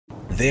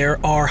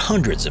There are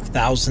hundreds of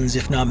thousands,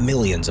 if not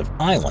millions, of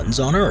islands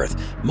on Earth,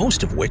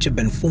 most of which have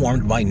been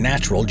formed by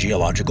natural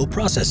geological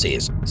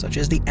processes, such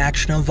as the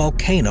action of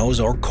volcanoes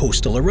or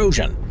coastal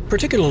erosion.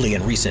 Particularly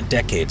in recent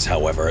decades,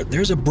 however,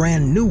 there's a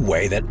brand new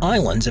way that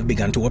islands have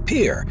begun to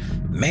appear: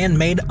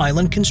 man-made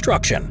island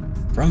construction.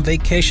 From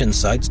vacation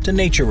sites to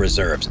nature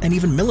reserves and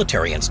even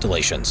military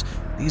installations,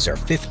 these are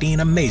 15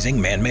 amazing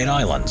man-made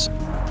islands.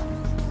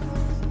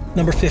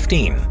 Number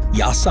 15.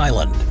 Yas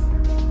Island.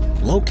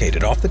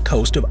 Located off the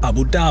coast of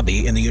Abu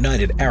Dhabi in the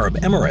United Arab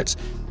Emirates,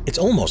 it's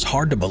almost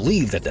hard to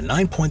believe that the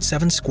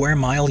 9.7 square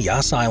mile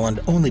Yas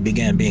Island only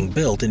began being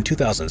built in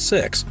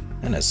 2006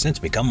 and has since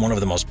become one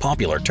of the most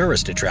popular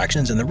tourist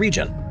attractions in the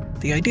region.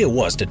 The idea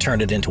was to turn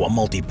it into a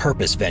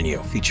multi-purpose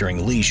venue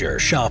featuring leisure,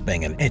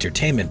 shopping, and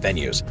entertainment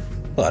venues.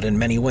 But in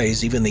many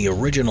ways, even the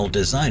original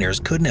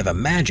designers couldn't have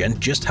imagined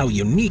just how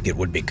unique it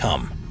would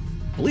become.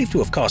 Believed to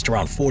have cost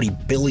around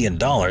 $40 billion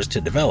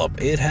to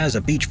develop, it has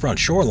a beachfront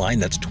shoreline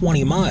that's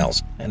 20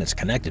 miles, and it's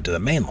connected to the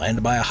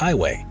mainland by a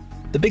highway.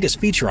 The biggest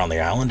feature on the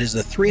island is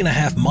the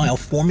 3.5-mile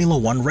Formula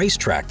One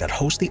racetrack that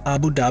hosts the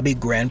Abu Dhabi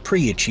Grand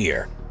Prix each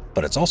year.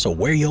 But it's also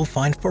where you'll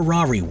find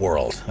Ferrari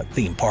World, a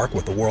theme park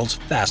with the world's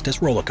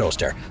fastest roller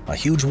coaster, a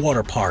huge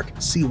water park,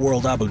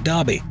 SeaWorld Abu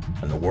Dhabi,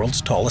 and the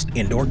world's tallest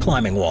indoor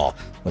climbing wall,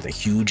 with a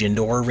huge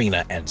indoor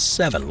arena and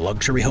 7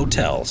 luxury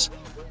hotels.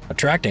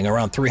 Attracting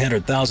around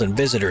 300,000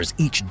 visitors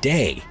each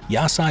day,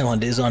 Yas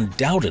Island is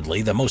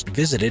undoubtedly the most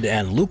visited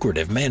and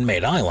lucrative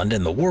man-made island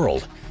in the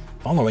world.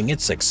 Following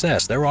its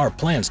success, there are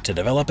plans to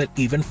develop it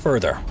even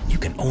further. You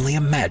can only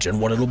imagine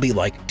what it'll be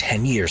like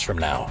 10 years from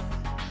now.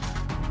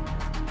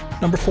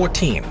 Number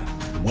 14.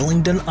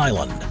 Willingdon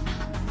Island.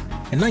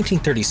 In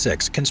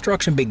 1936,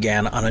 construction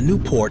began on a new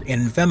port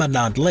in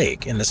Vembanad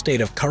Lake in the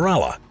state of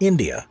Kerala,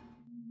 India.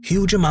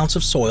 Huge amounts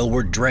of soil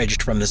were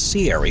dredged from the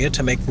sea area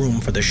to make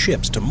room for the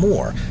ships to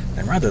moor,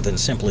 and rather than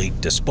simply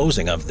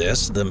disposing of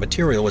this, the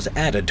material was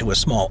added to a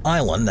small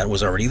island that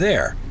was already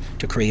there,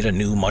 to create a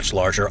new, much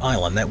larger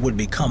island that would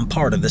become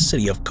part of the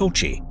city of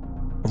Kochi.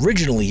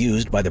 Originally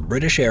used by the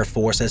British Air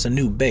Force as a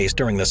new base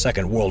during the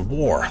Second World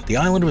War, the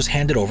island was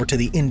handed over to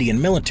the Indian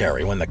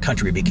military when the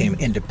country became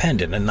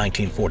independent in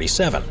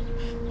 1947.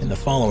 In the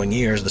following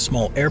years, the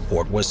small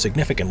airport was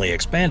significantly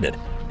expanded,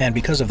 and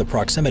because of the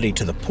proximity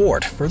to the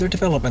port, further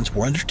developments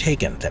were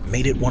undertaken that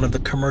made it one of the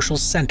commercial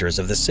centers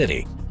of the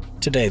city.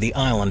 Today, the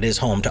island is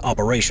home to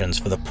operations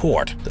for the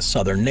port, the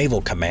Southern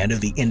Naval Command of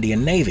the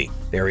Indian Navy,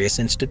 various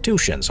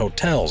institutions,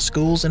 hotels,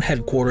 schools, and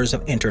headquarters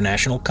of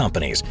international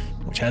companies,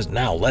 which has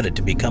now led it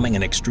to becoming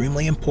an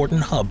extremely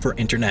important hub for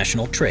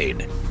international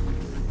trade.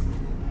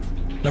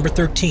 Number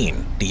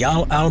 13.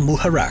 Dial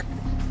al-Muharraq.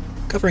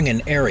 Covering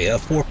an area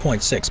of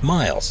 4.6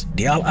 miles,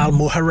 Dial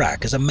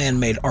al-Muharraq is a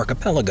man-made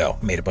archipelago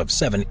made up of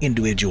 7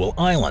 individual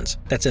islands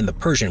that's in the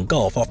Persian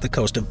Gulf off the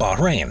coast of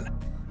Bahrain.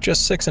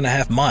 Just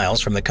 6.5 miles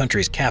from the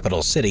country's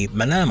capital city,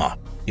 Manama,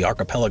 the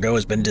archipelago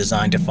has been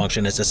designed to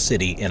function as a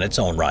city in its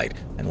own right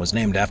and was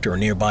named after a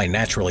nearby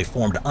naturally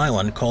formed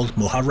island called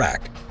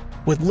Muharraq.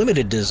 With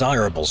limited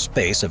desirable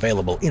space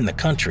available in the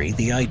country,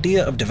 the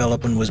idea of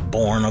development was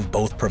born of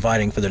both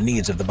providing for the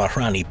needs of the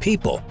Bahraini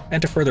people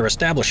and to further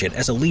establish it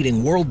as a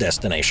leading world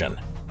destination.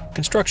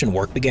 Construction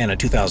work began in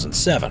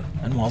 2007,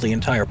 and while the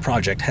entire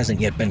project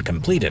hasn't yet been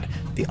completed,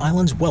 the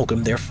islands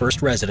welcomed their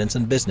first residents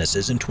and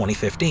businesses in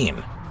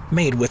 2015.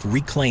 Made with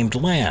reclaimed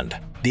land,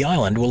 the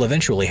island will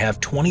eventually have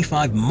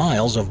 25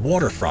 miles of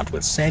waterfront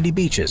with sandy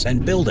beaches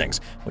and buildings,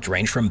 which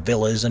range from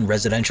villas and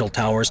residential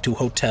towers to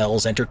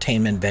hotels,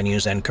 entertainment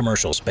venues, and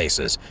commercial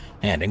spaces,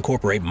 and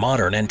incorporate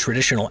modern and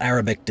traditional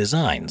Arabic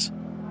designs.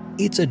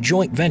 It's a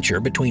joint venture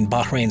between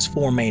Bahrain's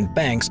 4 main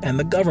banks and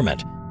the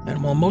government,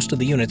 and while most of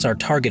the units are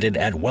targeted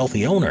at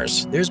wealthy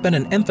owners, there's been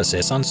an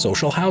emphasis on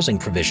social housing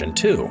provision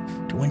too,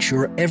 to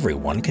ensure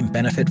everyone can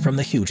benefit from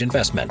the huge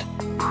investment.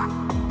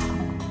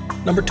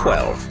 Number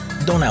 12.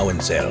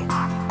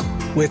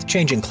 Donauinsel. With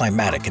changing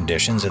climatic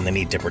conditions and the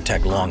need to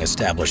protect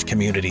long-established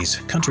communities,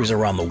 countries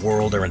around the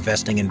world are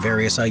investing in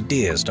various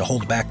ideas to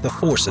hold back the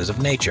forces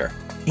of nature.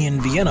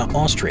 In Vienna,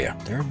 Austria,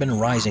 there have been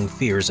rising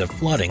fears of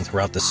flooding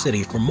throughout the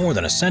city for more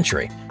than a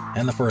century,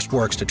 and the first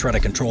works to try to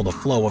control the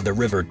flow of the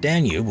river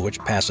Danube, which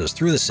passes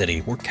through the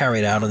city, were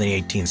carried out in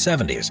the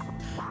 1870s.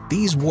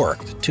 These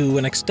worked to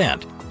an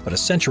extent, but a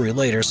century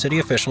later, city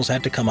officials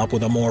had to come up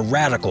with a more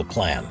radical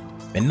plan.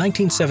 In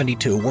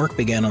 1972, work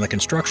began on the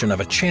construction of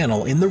a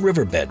channel in the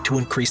riverbed to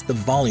increase the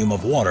volume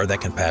of water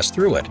that can pass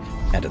through it,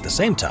 and at the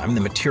same time,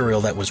 the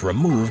material that was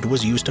removed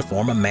was used to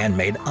form a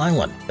man-made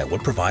island that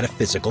would provide a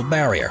physical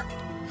barrier.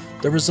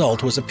 The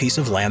result was a piece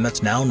of land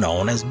that's now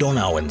known as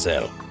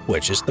Donauinsel,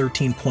 which is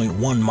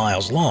 13.1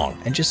 miles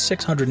long and just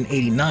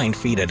 689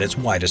 feet at its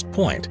widest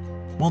point.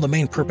 While the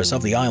main purpose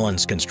of the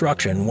island's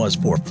construction was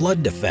for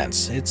flood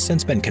defense, it's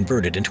since been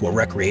converted into a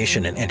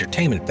recreation and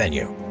entertainment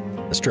venue.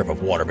 The strip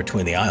of water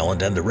between the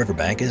island and the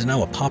riverbank is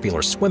now a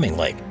popular swimming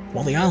lake,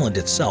 while the island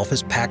itself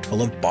is packed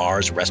full of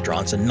bars,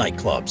 restaurants, and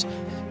nightclubs.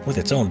 With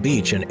its own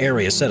beach and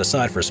areas set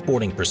aside for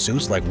sporting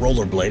pursuits like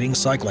rollerblading,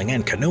 cycling,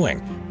 and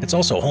canoeing, it's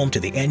also home to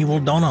the annual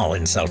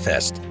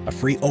Donauinsel, a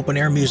free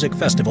open-air music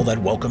festival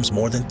that welcomes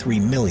more than 3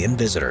 million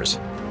visitors.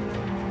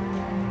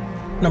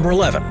 Number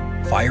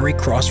 11. Fiery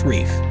Cross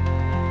Reef.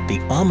 The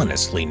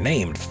ominously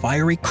named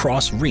Fiery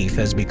Cross Reef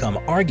has become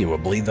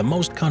arguably the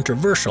most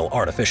controversial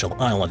artificial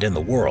island in the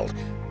world,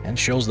 and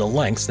shows the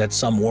lengths that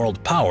some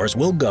world powers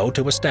will go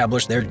to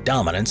establish their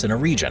dominance in a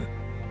region.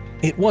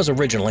 It was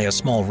originally a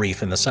small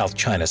reef in the South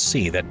China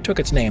Sea that took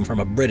its name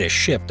from a British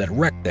ship that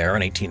wrecked there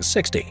in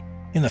 1860.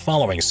 In the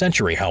following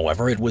century,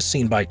 however, it was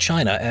seen by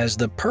China as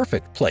the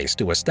perfect place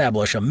to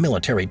establish a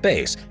military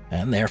base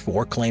and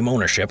therefore claim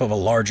ownership of a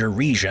larger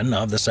region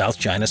of the South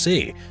China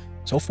Sea,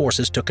 so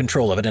forces took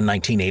control of it in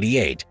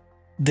 1988.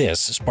 This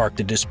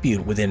sparked a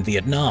dispute within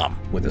Vietnam,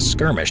 with a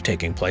skirmish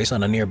taking place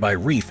on a nearby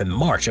reef in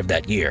March of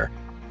that year,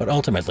 but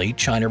ultimately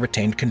China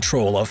retained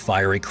control of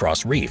Fiery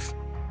Cross Reef.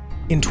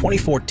 In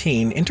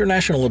 2014,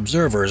 international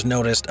observers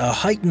noticed a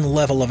heightened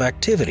level of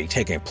activity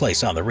taking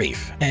place on the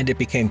reef, and it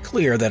became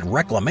clear that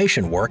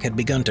reclamation work had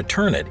begun to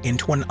turn it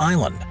into an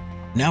island.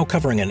 Now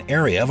covering an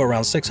area of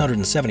around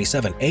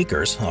 677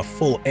 acres, a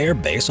full air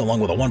base along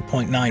with a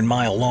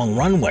 1.9-mile-long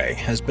runway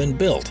has been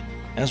built,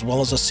 as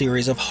well as a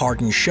series of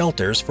hardened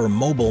shelters for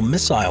mobile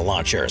missile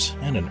launchers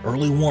and an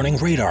early warning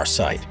radar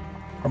site.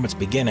 From its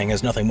beginning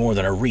as nothing more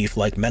than a reef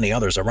like many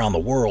others around the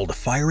world,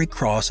 Fiery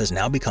Cross has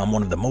now become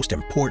one of the most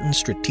important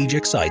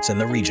strategic sites in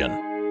the region.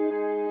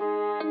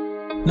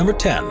 Number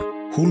 10.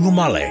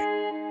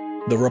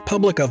 Hulhumale. The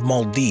Republic of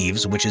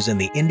Maldives, which is in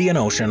the Indian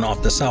Ocean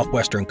off the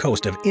southwestern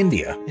coast of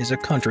India, is a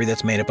country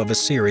that's made up of a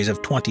series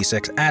of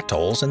 26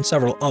 atolls and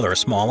several other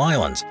small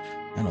islands,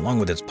 and along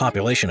with its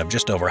population of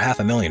just over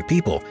 500,000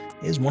 people,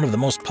 is one of the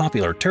most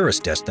popular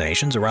tourist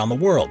destinations around the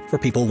world for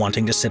people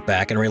wanting to sit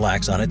back and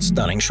relax on its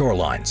stunning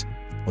shorelines.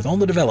 With all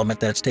the development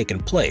that's taken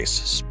place,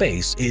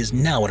 space is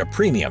now at a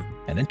premium,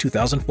 and in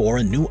 2004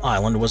 a new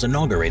island was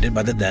inaugurated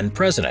by the then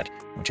president,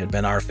 which had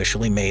been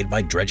artificially made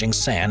by dredging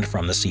sand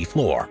from the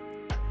seafloor.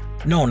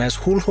 Known as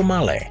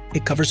Hulhumale,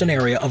 it covers an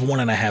area of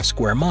 1.5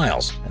 square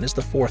miles and is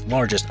the fourth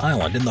largest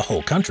island in the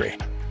whole country.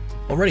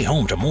 Already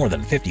home to more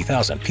than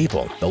 50,000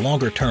 people, the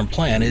longer-term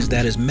plan is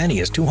that as many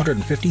as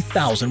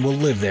 250,000 will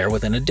live there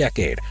within a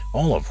decade,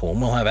 all of whom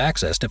will have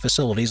access to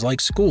facilities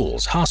like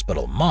schools,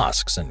 hospital,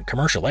 mosques, and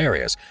commercial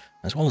areas,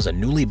 as well as a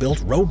newly built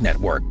road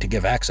network to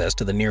give access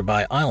to the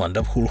nearby island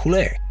of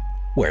Hulhulé,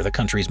 where the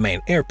country's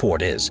main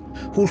airport is.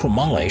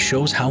 Hulhumale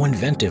shows how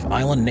inventive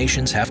island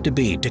nations have to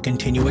be to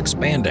continue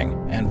expanding,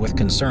 and with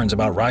concerns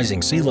about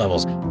rising sea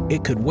levels,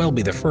 it could well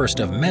be the first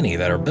of many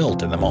that are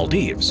built in the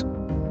Maldives.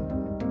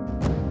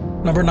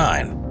 Number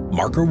 9.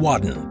 Marker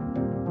Wadden.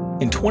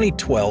 In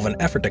 2012, an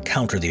effort to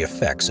counter the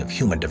effects of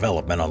human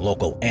development on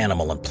local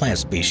animal and plant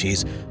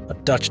species, a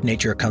Dutch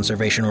nature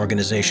conservation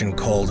organization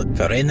called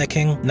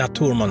Vereniging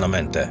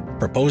Natuurmonumenten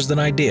proposed an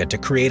idea to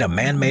create a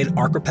man-made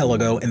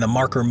archipelago in the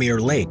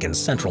Markermeer Lake in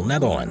central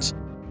Netherlands.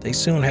 They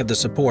soon had the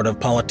support of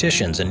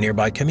politicians in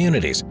nearby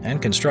communities, and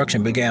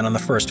construction began on the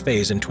first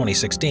phase in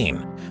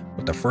 2016,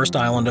 with the first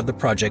island of the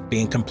project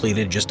being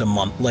completed just a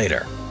month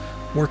later.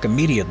 Work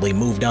immediately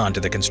moved on to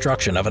the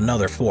construction of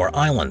another 4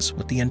 islands,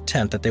 with the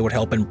intent that they would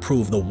help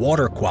improve the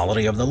water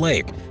quality of the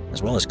lake,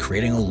 as well as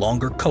creating a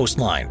longer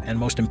coastline and,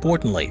 most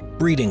importantly,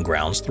 breeding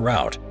grounds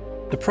throughout.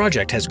 The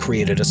project has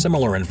created a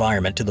similar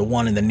environment to the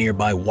one in the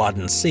nearby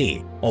Wadden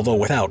Sea, although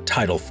without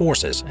tidal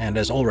forces, and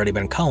has already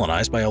been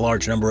colonized by a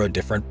large number of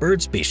different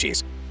bird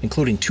species,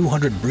 including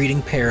 200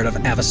 breeding pairs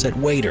of avocet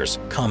waders,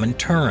 common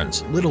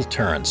terns, little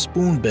terns,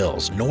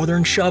 spoonbills,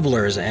 northern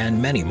shovelers, and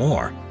many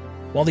more.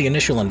 While the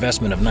initial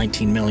investment of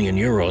 19 million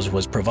euros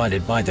was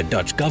provided by the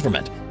Dutch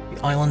government,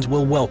 the islands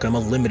will welcome a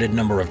limited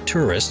number of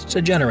tourists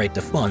to generate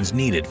the funds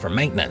needed for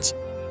maintenance.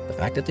 The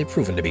fact that they've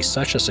proven to be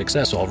such a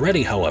success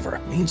already,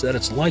 however, means that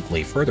it's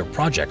likely further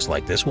projects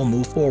like this will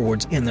move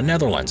forwards in the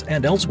Netherlands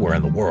and elsewhere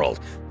in the world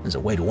as a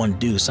way to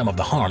undo some of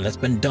the harm that's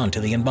been done to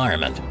the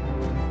environment.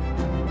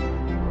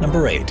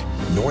 Number 8.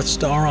 North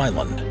Star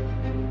Island.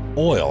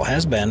 Oil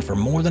has been for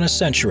more than a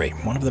century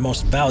one of the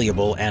most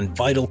valuable and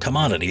vital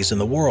commodities in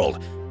the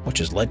world, which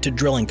has led to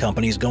drilling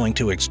companies going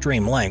to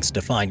extreme lengths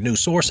to find new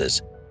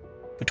sources.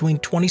 Between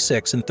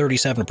 26 and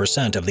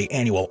 37% of the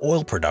annual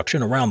oil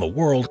production around the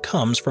world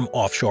comes from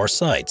offshore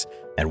sites,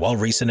 and while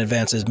recent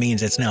advances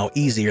means it's now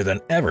easier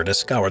than ever to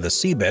scour the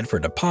seabed for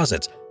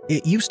deposits,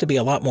 it used to be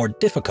a lot more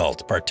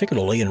difficult,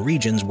 particularly in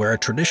regions where a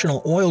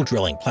traditional oil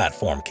drilling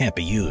platform can't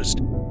be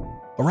used.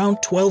 Around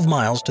 12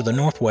 miles to the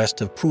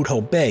northwest of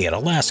Prudhoe Bay in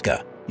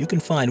Alaska, you can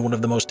find one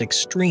of the most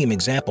extreme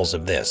examples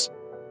of this.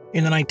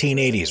 In the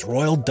 1980s,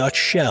 Royal Dutch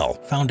Shell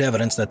found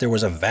evidence that there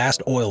was a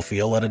vast oil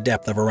field at a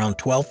depth of around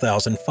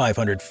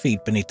 12,500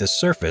 feet beneath the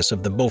surface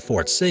of the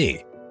Beaufort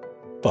Sea.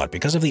 But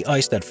because of the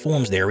ice that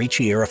forms there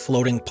each year, a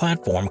floating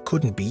platform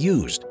couldn't be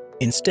used.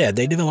 Instead,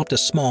 they developed a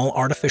small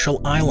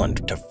artificial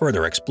island to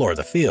further explore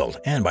the field,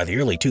 and by the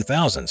early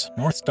 2000s,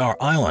 North Star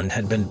Island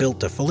had been built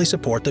to fully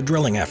support the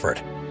drilling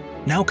effort.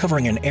 Now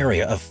covering an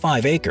area of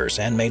 5 acres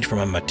and made from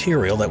a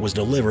material that was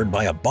delivered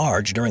by a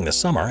barge during the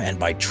summer and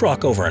by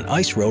truck over an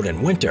ice road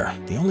in winter,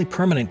 the only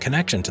permanent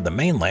connection to the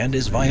mainland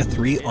is via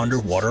 3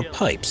 underwater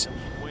pipes.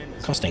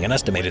 Costing an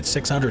estimated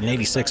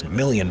 $686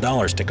 million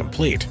to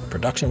complete,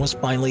 production was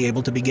finally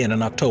able to begin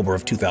in October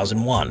of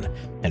 2001,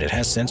 and it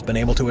has since been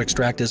able to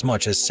extract as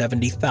much as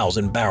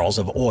 70,000 barrels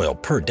of oil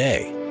per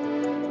day.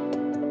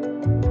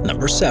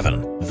 Number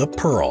 7. The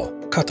Pearl,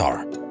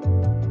 Qatar.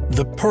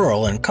 The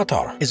Pearl in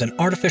Qatar is an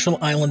artificial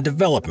island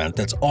development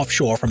that's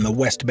offshore from the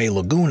West Bay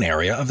Lagoon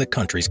area of the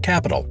country's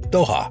capital,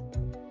 Doha.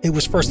 It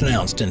was first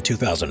announced in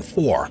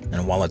 2004,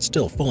 and while it's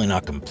still fully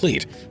not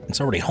complete,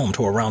 it's already home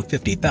to around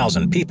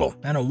 50,000 people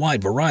and a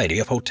wide variety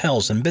of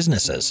hotels and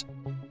businesses.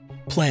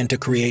 Planned to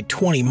create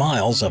 20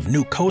 miles of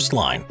new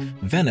coastline,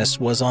 Venice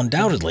was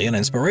undoubtedly an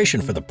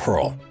inspiration for the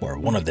Pearl, where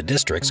one of the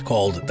districts,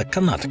 called the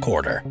Connaught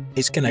Quarter,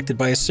 is connected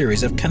by a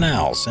series of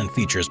canals and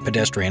features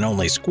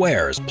pedestrian-only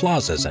squares,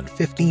 plazas, and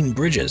 15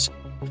 bridges.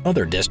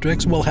 Other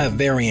districts will have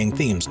varying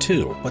themes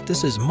too, but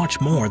this is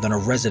much more than a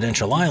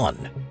residential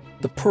island.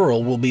 The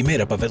Pearl will be made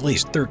up of at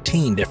least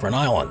 13 different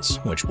islands,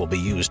 which will be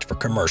used for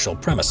commercial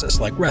premises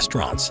like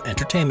restaurants,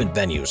 entertainment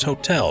venues,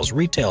 hotels,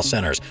 retail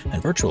centers,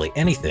 and virtually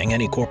anything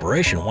any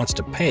corporation wants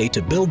to pay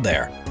to build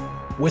there.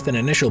 With an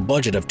initial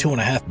budget of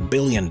 $2.5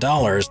 billion,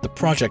 the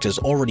project has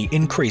already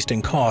increased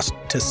in cost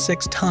to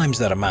 6 times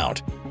that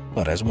amount.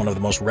 But as one of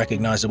the most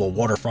recognizable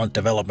waterfront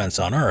developments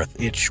on Earth,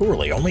 it's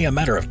surely only a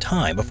matter of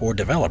time before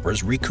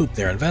developers recoup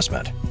their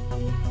investment.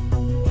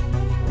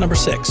 Number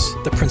 6.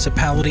 The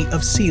Principality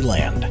of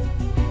Sealand.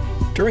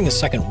 During the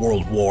Second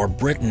World War,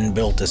 Britain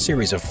built a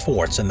series of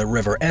forts in the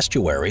river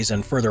estuaries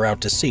and further out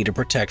to sea to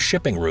protect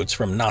shipping routes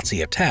from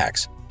Nazi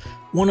attacks.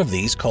 One of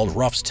these, called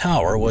Ruff's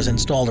Tower, was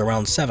installed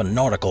around 7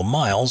 nautical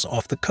miles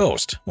off the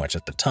coast, which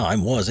at the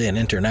time was in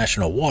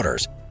international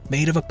waters.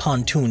 Made of a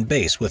pontoon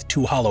base with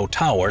 2 hollow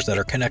towers that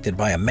are connected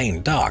by a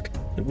main dock,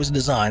 it was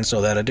designed so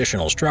that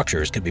additional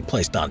structures could be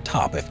placed on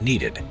top if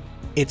needed.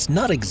 It's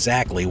not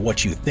exactly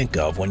what you think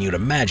of when you'd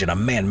imagine a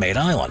man-made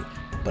island,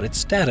 but its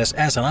status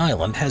as an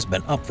island has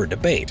been up for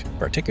debate,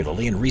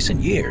 particularly in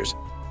recent years.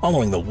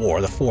 Following the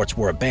war, the forts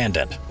were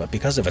abandoned, but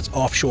because of its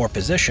offshore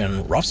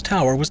position, Ruff's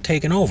Tower was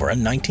taken over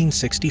in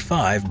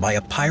 1965 by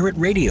a pirate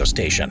radio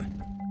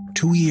station.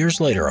 2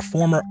 years later, a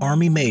former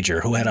Army major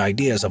who had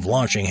ideas of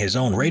launching his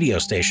own radio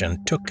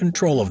station took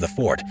control of the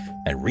fort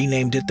and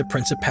renamed it the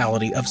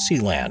Principality of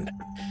Sealand.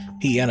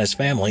 He and his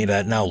family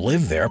that now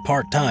live there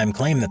part-time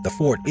claim that the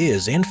fort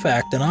is, in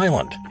fact, an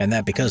island, and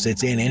that because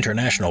it's in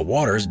international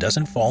waters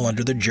doesn't fall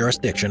under the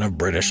jurisdiction of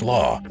British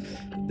law.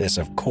 This,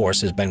 of course,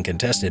 has been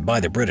contested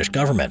by the British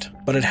government,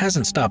 but it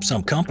hasn't stopped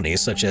some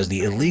companies such as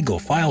the illegal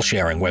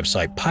file-sharing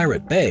website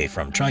Pirate Bay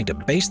from trying to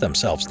base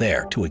themselves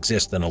there to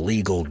exist in a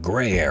legal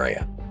gray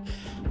area.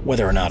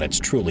 Whether or not it's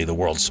truly the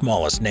world's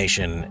smallest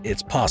nation,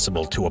 it's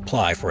possible to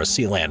apply for a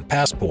Sealand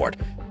passport.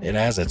 It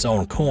has its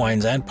own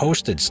coins and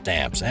postage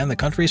stamps, and the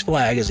country's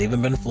flag has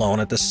even been flown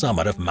at the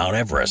summit of Mount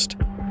Everest.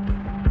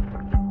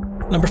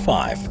 Number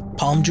 5.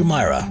 Palm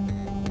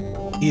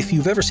Jumeirah. If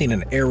you've ever seen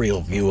an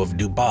aerial view of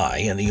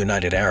Dubai in the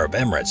United Arab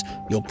Emirates,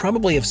 you'll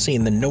probably have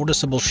seen the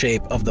noticeable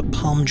shape of the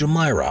Palm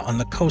Jumeirah on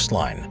the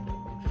coastline.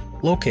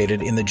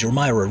 Located in the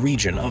Jumeirah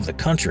region of the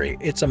country,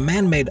 it's a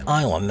man-made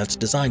island that's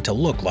designed to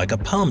look like a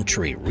palm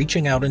tree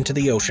reaching out into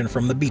the ocean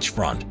from the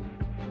beachfront.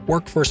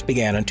 Work first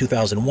began in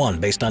 2001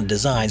 based on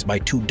designs by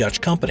 2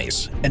 Dutch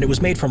companies, and it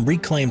was made from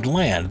reclaimed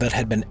land that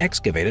had been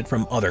excavated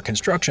from other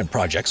construction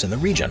projects in the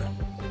region.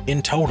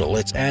 In total,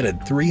 it's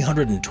added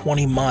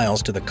 320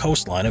 miles to the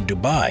coastline of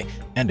Dubai,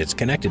 and it's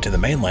connected to the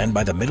mainland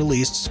by the Middle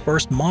East's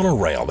first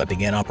monorail that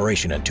began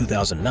operation in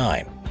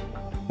 2009.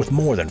 With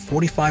more than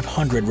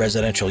 4,500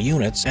 residential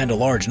units and a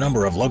large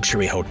number of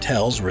luxury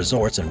hotels,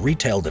 resorts, and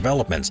retail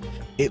developments,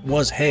 it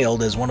was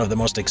hailed as one of the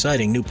most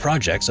exciting new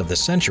projects of the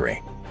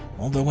century.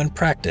 Although in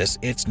practice,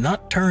 it's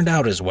not turned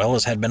out as well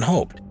as had been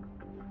hoped.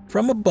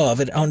 From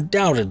above, it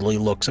undoubtedly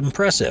looks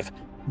impressive,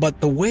 but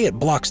the way it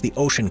blocks the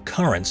ocean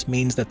currents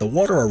means that the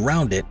water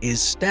around it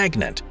is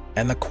stagnant,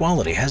 and the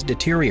quality has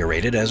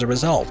deteriorated as a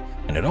result,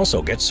 and it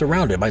also gets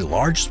surrounded by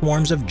large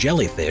swarms of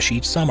jellyfish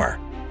each summer.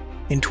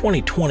 In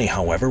 2020,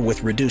 however,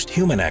 with reduced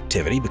human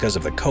activity because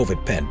of the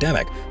COVID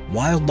pandemic,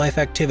 wildlife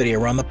activity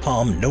around the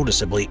palm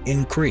noticeably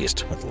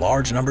increased, with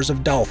large numbers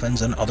of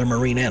dolphins and other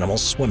marine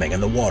animals swimming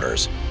in the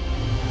waters.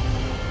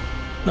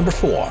 Number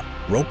 4.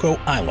 Roko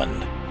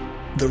Island.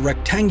 The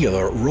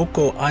rectangular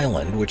Roko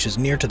Island, which is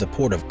near to the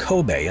port of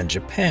Kobe in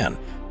Japan,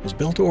 was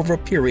built over a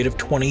period of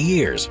 20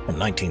 years, from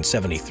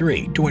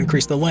 1973, to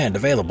increase the land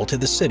available to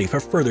the city for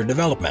further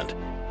development.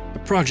 The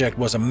project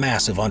was a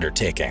massive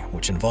undertaking,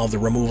 which involved the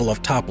removal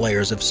of top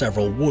layers of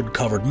several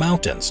wood-covered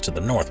mountains to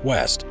the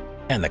northwest,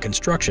 and the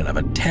construction of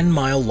a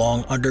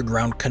 10-mile-long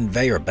underground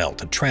conveyor belt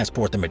to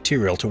transport the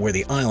material to where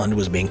the island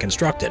was being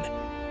constructed.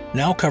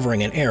 Now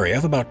covering an area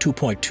of about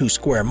 2.2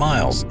 square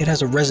miles, it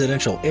has a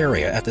residential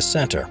area at the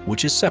center,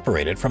 which is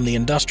separated from the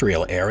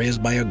industrial areas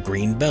by a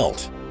green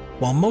belt.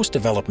 While most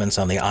developments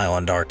on the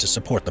island are to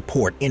support the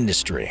port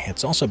industry,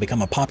 it's also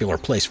become a popular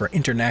place for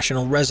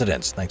international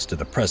residents thanks to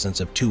the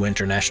presence of 2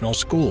 international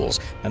schools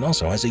and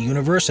also as a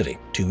university,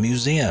 2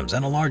 museums,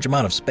 and a large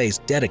amount of space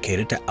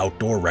dedicated to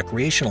outdoor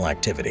recreational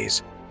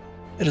activities.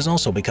 It has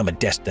also become a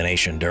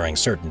destination during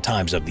certain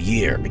times of the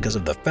year because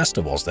of the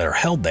festivals that are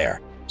held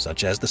there,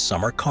 such as the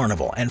Summer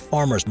Carnival and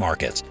farmers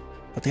markets.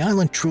 But the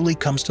island truly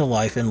comes to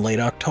life in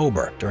late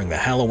October during the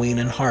Halloween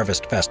and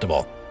Harvest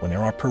Festival, when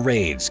there are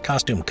parades,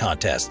 costume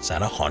contests,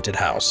 and a haunted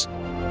house.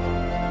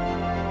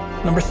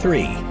 Number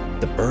 3.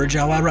 The Burj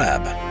Al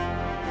Arab.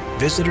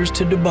 Visitors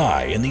to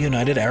Dubai in the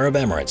United Arab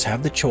Emirates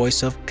have the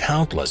choice of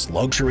countless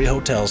luxury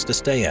hotels to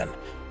stay in.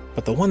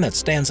 But the one that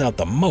stands out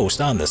the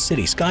most on the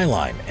city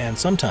skyline, and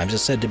sometimes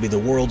is said to be the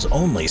world's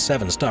only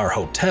 7-star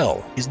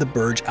hotel, is the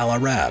Burj Al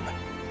Arab.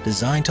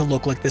 Designed to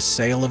look like the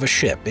sail of a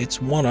ship,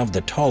 it's one of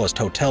the tallest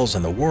hotels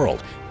in the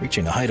world,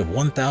 reaching a height of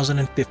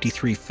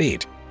 1,053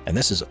 feet. And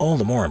this is all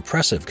the more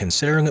impressive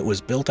considering it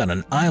was built on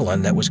an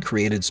island that was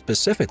created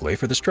specifically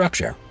for the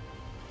structure.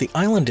 The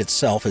island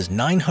itself is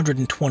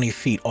 920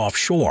 feet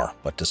offshore,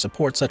 but to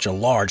support such a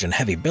large and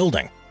heavy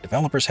building,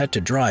 developers had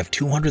to drive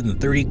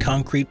 230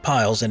 concrete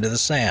piles into the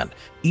sand,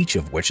 each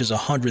of which is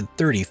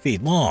 130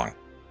 feet long.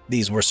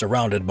 These were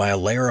surrounded by a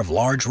layer of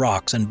large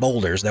rocks and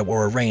boulders that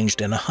were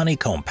arranged in a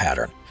honeycomb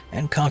pattern,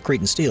 and concrete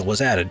and steel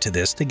was added to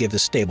this to give the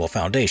stable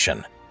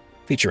foundation.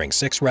 Featuring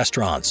 6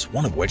 restaurants,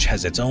 one of which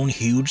has its own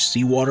huge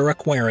seawater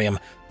aquarium,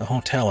 the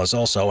hotel has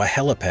also a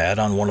helipad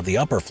on one of the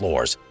upper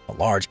floors, a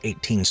large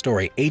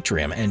 18-story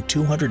atrium, and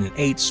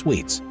 208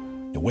 suites.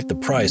 With the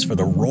price for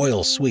the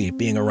Royal Suite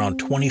being around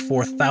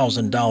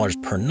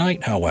 $24,000 per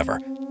night, however,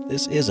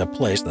 this is a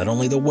place that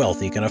only the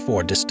wealthy can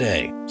afford to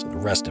stay, so the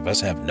rest of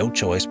us have no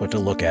choice but to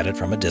look at it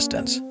from a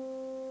distance.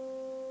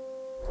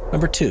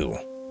 Number 2.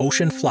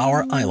 Ocean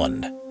Flower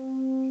Island.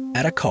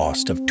 At a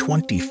cost of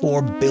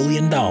 $24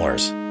 billion,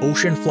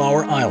 Ocean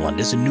Flower Island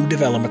is a new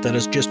development that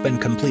has just been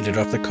completed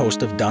off the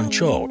coast of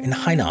Danzhou in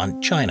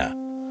Hainan, China,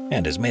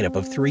 and is made up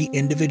of 3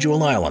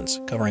 individual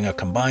islands covering a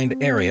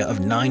combined area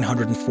of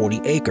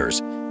 940 acres.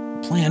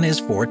 The plan is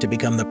for it to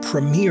become the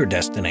premier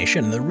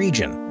destination in the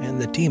region, and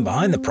the team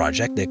behind the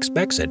project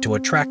expects it to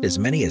attract as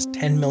many as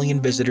 10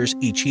 million visitors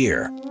each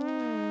year.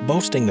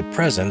 Boasting the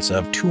presence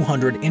of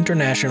 200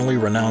 internationally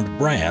renowned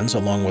brands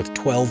along with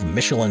 12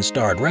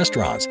 Michelin-starred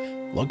restaurants,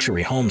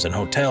 luxury homes and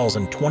hotels,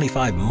 and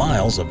 25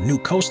 miles of new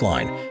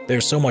coastline,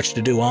 there's so much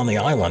to do on the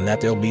island that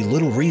there'll be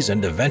little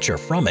reason to venture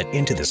from it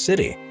into the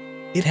city.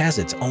 It has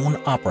its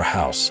own opera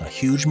house, a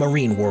huge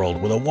marine world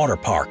with a water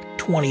park,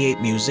 28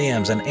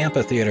 museums, an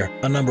amphitheater,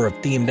 a number of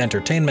themed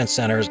entertainment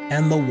centers,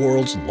 and the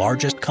world's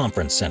largest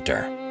conference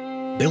center.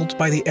 Built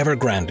by the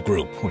Evergrande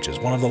Group, which is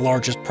one of the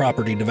largest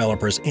property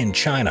developers in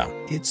China,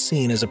 it's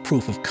seen as a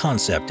proof of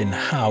concept in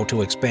how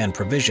to expand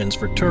provisions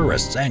for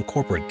tourists and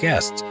corporate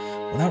guests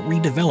without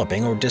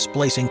redeveloping or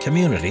displacing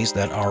communities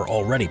that are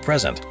already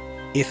present.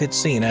 If it's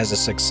seen as a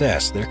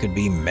success, there could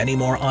be many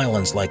more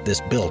islands like this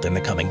built in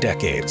the coming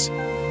decades.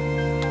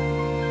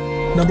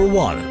 Number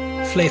 1.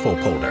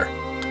 Flevopolder.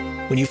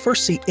 When you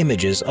first see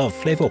images of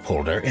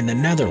Flevopolder in the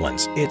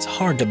Netherlands, it's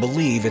hard to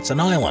believe it's an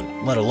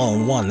island, let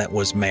alone one that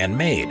was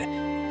man-made.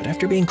 But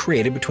after being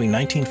created between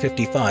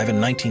 1955 and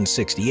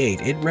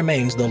 1968, it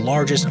remains the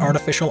largest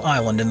artificial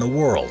island in the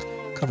world,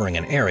 covering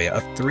an area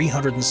of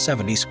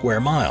 370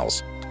 square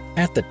miles.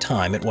 At the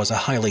time, it was a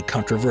highly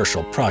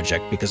controversial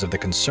project because of the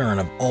concern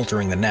of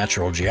altering the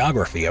natural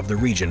geography of the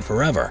region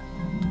forever.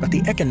 But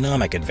the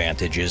economic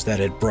advantages that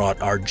it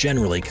brought are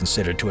generally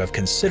considered to have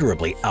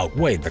considerably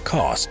outweighed the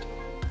cost.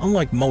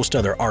 Unlike most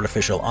other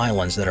artificial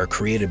islands that are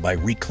created by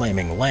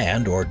reclaiming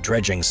land or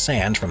dredging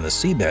sand from the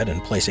seabed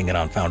and placing it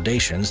on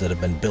foundations that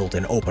have been built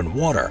in open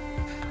water,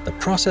 the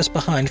process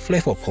behind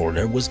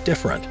Flevopolder was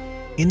different.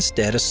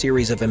 Instead, a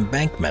series of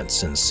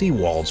embankments and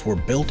seawalls were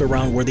built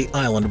around where the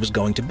island was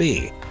going to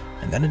be,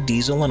 and then a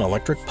diesel and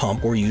electric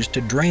pump were used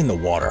to drain the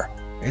water.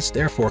 It's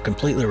therefore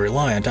completely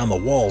reliant on the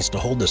walls to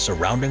hold the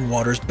surrounding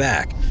waters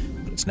back.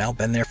 It's now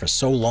been there for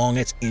so long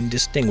it's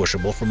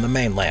indistinguishable from the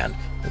mainland.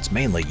 It's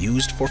mainly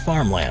used for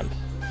farmland.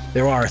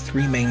 There are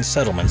 3 main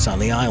settlements on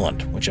the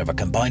island, which have a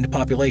combined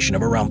population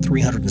of around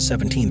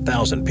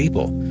 317,000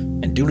 people.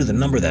 And due to the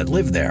number that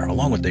live there,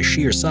 along with the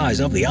sheer size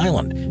of the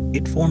island,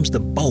 it forms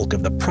the bulk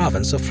of the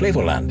province of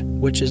Flevoland,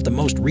 which is the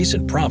most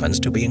recent province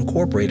to be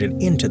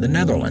incorporated into the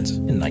Netherlands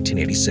in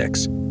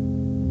 1986.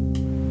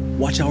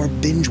 Watch our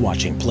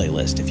binge-watching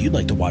playlist if you'd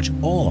like to watch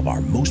all of our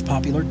most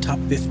popular top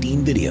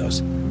 15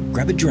 videos.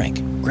 Grab a drink,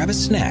 grab a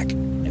snack,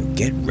 and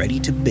get ready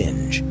to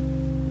binge.